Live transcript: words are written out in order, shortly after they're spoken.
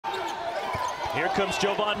Here comes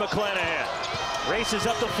Jovon Mcclanahan. Races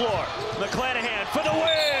up the floor. Mcclanahan for the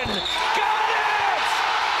win. Got it!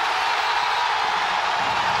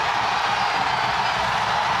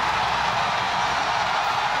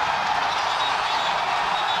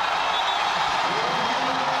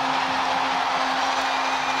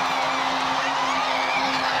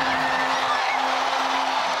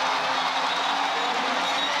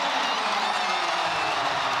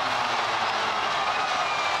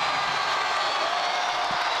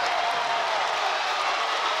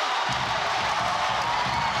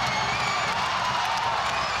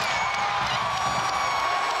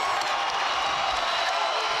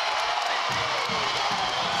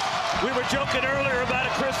 We were joking earlier about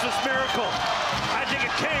a Christmas miracle. I think it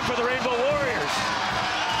came for the Rainbow Warriors.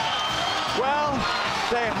 Well,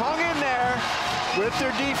 they hung in there with their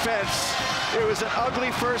defense. It was an ugly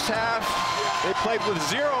first half. They played with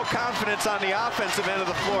zero confidence on the offensive end of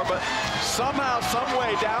the floor, but somehow, some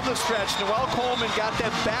way down the stretch, Noel Coleman got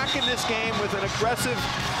them back in this game with an aggressive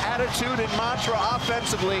attitude and mantra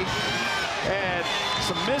offensively, and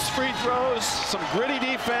some missed free throws, some gritty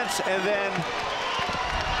defense, and then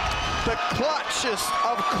the clutchest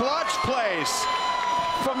of clutch plays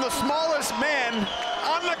from the smallest men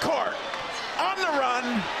on the court, on the run,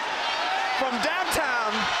 from downtown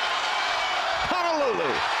Honolulu.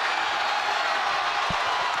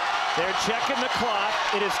 They're checking the clock.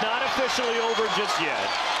 It is not officially over just yet.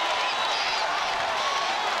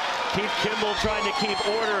 Keith Kimball trying to keep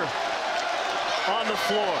order on the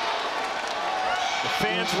floor. The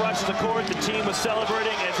fans rushed the court. The team was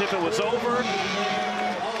celebrating as if it was over.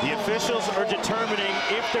 The officials are determining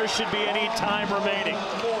if there should be any time remaining.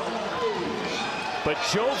 But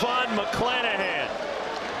Jovon Mcclanahan.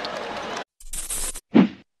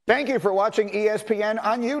 Thank you for watching ESPN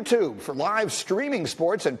on YouTube. For live streaming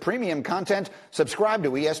sports and premium content, subscribe to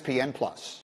ESPN+.